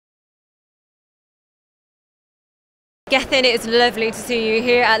Gethin, it's lovely to see you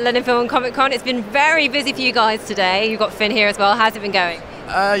here at London Film and Comic Con. It's been very busy for you guys today. You've got Finn here as well. How's it been going?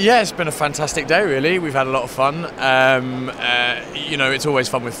 Yeah, it's been a fantastic day, really. We've had a lot of fun. You know, it's always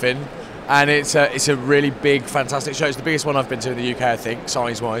fun with Finn. And it's a really big, fantastic show. It's the biggest one I've been to in the UK, I think,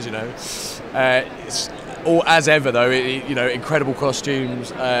 size-wise, you know. It's all as ever, though, you know, incredible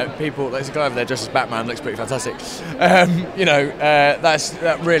costumes. People, there's a guy over there dressed as Batman, looks pretty fantastic. You know,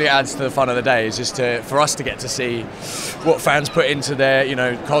 that really adds to the fun of the day, is just for us to get to see what fans put into their, you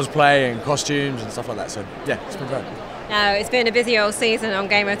know, cosplay and costumes and stuff like that. So, yeah, it's been great. Now, it's been a busy old season on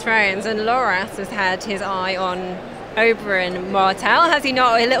Game of Thrones, and Loras has had his eye on Oberyn Martell. Has he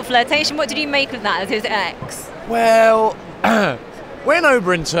not? A little flirtation. What did you make of that as his ex? Well, when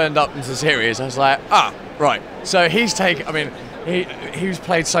Oberyn turned up into the series, I was like, right. So he's taken. I mean, he was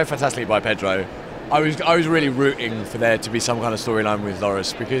played so fantastically by Pedro. I was really rooting for there to be some kind of storyline with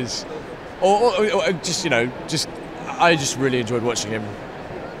Loras because, or just, you know, I just really enjoyed watching him.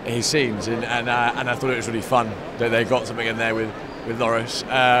 His scenes and I thought it was really fun that they got something in there with Loras.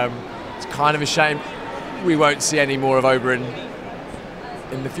 It's kind of a shame we won't see any more of Oberyn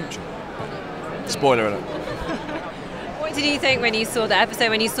in the future. Spoiler alert. What did you think when you saw that episode,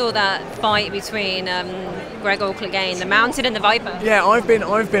 when you saw that fight between Gregor Clegane, the Mountain and the Viper? Yeah, I've been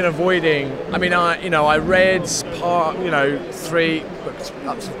avoiding. I mean, I read first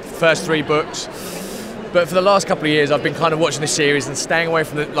three books. But for the last couple of years, I've been kind of watching the series and staying away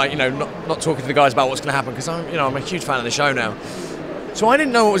from not talking to the guys about what's going to happen because I'm a huge fan of the show now. So I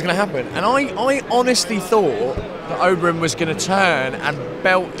didn't know what was going to happen, and I honestly thought that Oberyn was going to turn and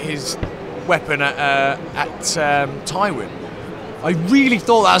belt his weapon at Tywin. I really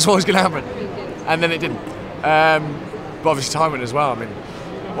thought that's what was going to happen, and then it didn't. But obviously Tywin as well. I mean,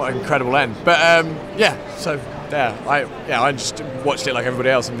 what an incredible end. But I just watched it like everybody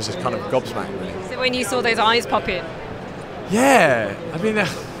else and was just kind of gobsmacked, really. So when you saw those eyes pop in? Yeah, I mean,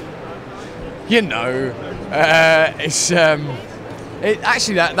 you know, it's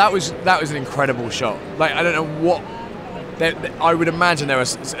actually that was an incredible shot. Like, I don't know what. I would imagine there are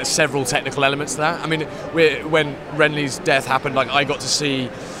several technical elements to that. I mean, when Renly's death happened, like, I got to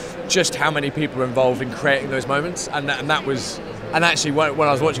see just how many people were involved in creating those moments, and actually when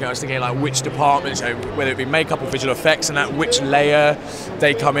I was watching it, I was thinking like which departments, you know, whether it be makeup or visual effects, and that which layer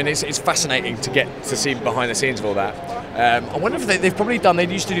they come in. It's fascinating to get to see behind the scenes of all that. I wonder if they've probably done. They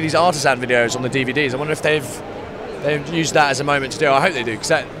used to do these artisan videos on the DVDs. I wonder if they've used that as a moment to do. I hope they do, because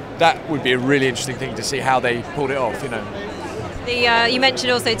that would be a really interesting thing to see how they pulled it off. You know. You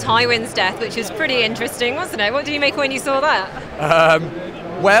mentioned also Tywin's death, which was pretty interesting, wasn't it? What did you make when you saw that?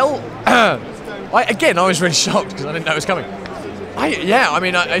 Well, I was really shocked because I didn't know it was coming.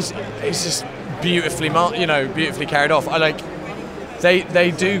 It's just beautifully, beautifully carried off.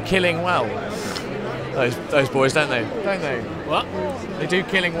 They do killing well. Those boys, don't they? Don't they? What? They do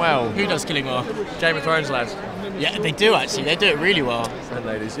killing well. Who does killing well? Game of Thrones lads. Yeah, they do actually. They do it really well. And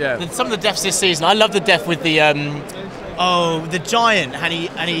ladies, yeah. Some of the deaths this season. I love the death with the the giant,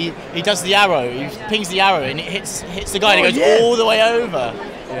 and he does the arrow. He pings the arrow and it hits the guy and it goes all the way over.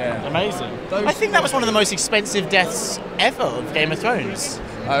 Yeah. Amazing. I think that was one of the most expensive deaths ever of Game of Thrones.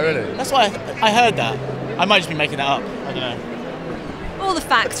 Oh, really? That's why I heard that. I might just be making that up. I don't know. All the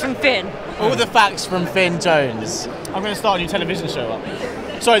facts from Finn. All the facts from Finn Jones. I'm going to start a new television show up.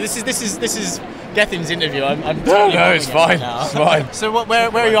 Sorry, this is Gethin's interview. I'm totally no, it's fine. Now. It's fine. So where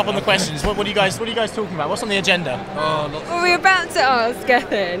are you up on the questions? What are you guys talking about? What's on the agenda? Well, we're about to ask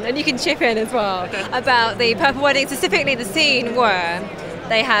Gethin, and you can chip in as well, about the Purple Wedding, specifically the scene where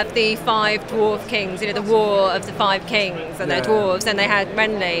they have the 5 dwarf kings, you know, the war of the 5 kings, and they're dwarves, and they had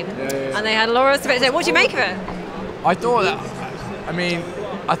Renly, and they had Loras. What do you make of it? I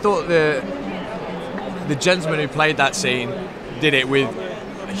thought the gentleman who played that scene did it with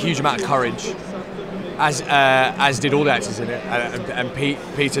a huge amount of courage, as did all the actors in it, and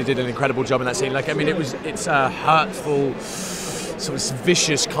Peter did an incredible job in that scene. Like, I mean, it's a hurtful, sort of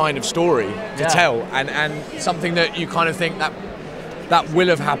vicious kind of story to tell, and something that you kind of think that will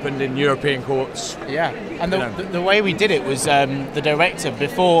have happened in European courts. Yeah, and the way we did it was the director,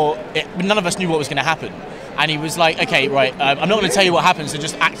 none of us knew what was going to happen. And he was like, okay, right, I'm not going to tell you what happens, so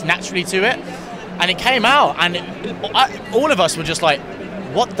just act naturally to it. And it came out, and all of us were just like,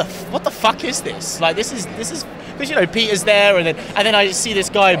 what the fuck is this? Like, this is because, you know, Peter's there, and then I see this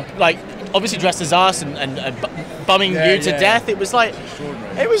guy, like, obviously dressed as us and bumming you to death. It was like,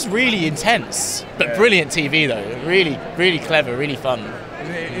 it was really intense, but brilliant TV though. Really, really clever, really fun.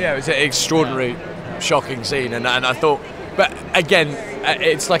 Yeah, it was an extraordinary, shocking scene, and I thought, but again,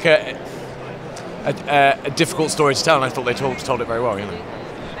 it's like a difficult story to tell, and I thought they told it very well, you know.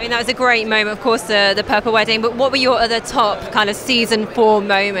 I mean, that was a great moment, of course, the Purple Wedding, but what were your other top kind of season 4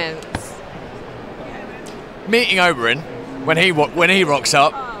 moments? Meeting Oberyn when he rocks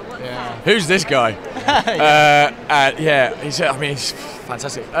up. Who's this guy? Yeah, he's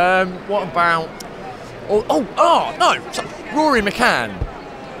fantastic. What about? No, Rory McCann.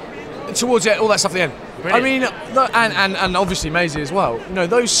 Towards all that stuff at the end. Brilliant. I mean, and obviously Maisie as well. You know,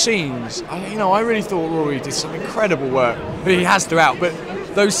 those scenes. I really thought Rory did some incredible work. But he has throughout. But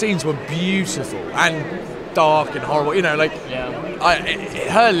those scenes were beautiful and dark and horrible. You know, like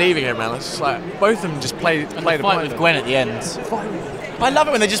her leaving him, man. It's just like both of them just play the fight with Gwen at the end. I love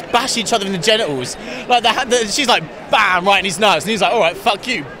it when they just bash each other in the genitals. Like she's like, bam, right in his nuts, and he's like, all right, fuck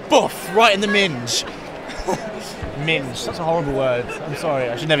you, boof, right in the minge. Minge, such a horrible word. I'm sorry,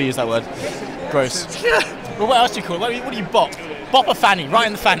 I should never use that word. Gross. Well, what else do you call it? What do you bop? Bop a fanny, right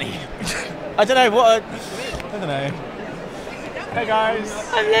in the fanny. I don't know, I don't know. Hey guys.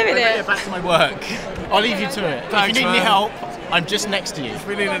 I'm living it. Get back to my work. I'll leave you to it. Thanks, if you need any man. help, I'm just next to you. If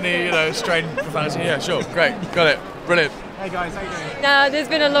we need any, strained profanity, yeah, sure, great, got it, brilliant. Hey guys, how you doing? Now, there's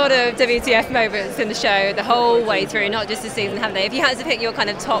been a lot of WTF moments in the show the whole way through, not just this season, have they? If you had to pick your kind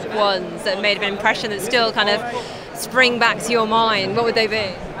of top ones that made an impression that still kind of spring back to your mind, what would they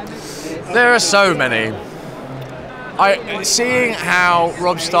be? There are so many. Seeing how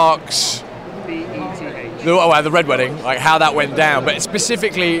Robb Stark's the Red Wedding, like how that went down, but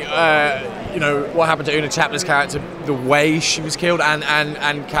specifically, what happened to Una Chapler's character, the way she was killed,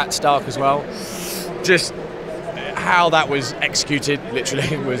 and Kat Stark as well. Just how that was executed, literally,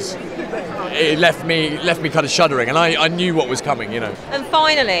 it left me kind of shuddering, and I knew what was coming, And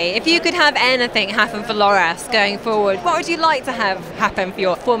finally, if you could have anything happen for Loras going forward, what would you like to have happen for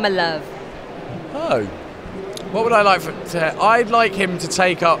your former love? Oh, what would I like I'd like him to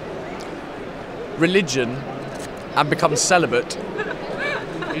take up religion and become celibate.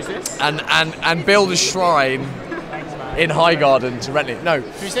 Who's this? And build a shrine in Highgarden to Renly. No.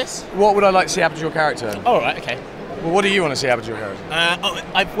 Who's this? What would I like to see happen to your character? Oh, right, okay. Well, what do you want to see happen to your character?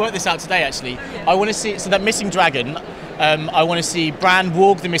 I've worked this out today, actually. I want to see, so that missing dragon, I want to see Bran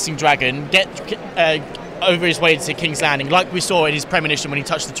walk the missing dragon, get over his way to King's Landing, like we saw in his premonition when he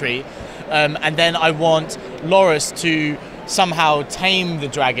touched the tree. And then I want Loras to somehow tame the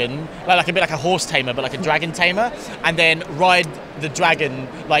dragon, like a bit like a horse tamer, but like a dragon tamer, and then ride the dragon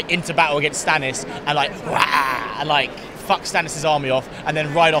like into battle against Stannis, and like wah, and like fuck Stannis' army off, and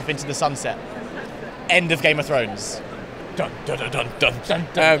then ride off into the sunset. End of Game of Thrones. Dun dun dun dun dun.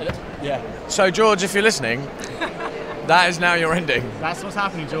 dun. Yeah. So George, if you're listening, that is now your ending. That's what's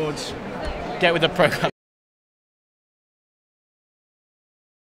happening, George. Get with the program.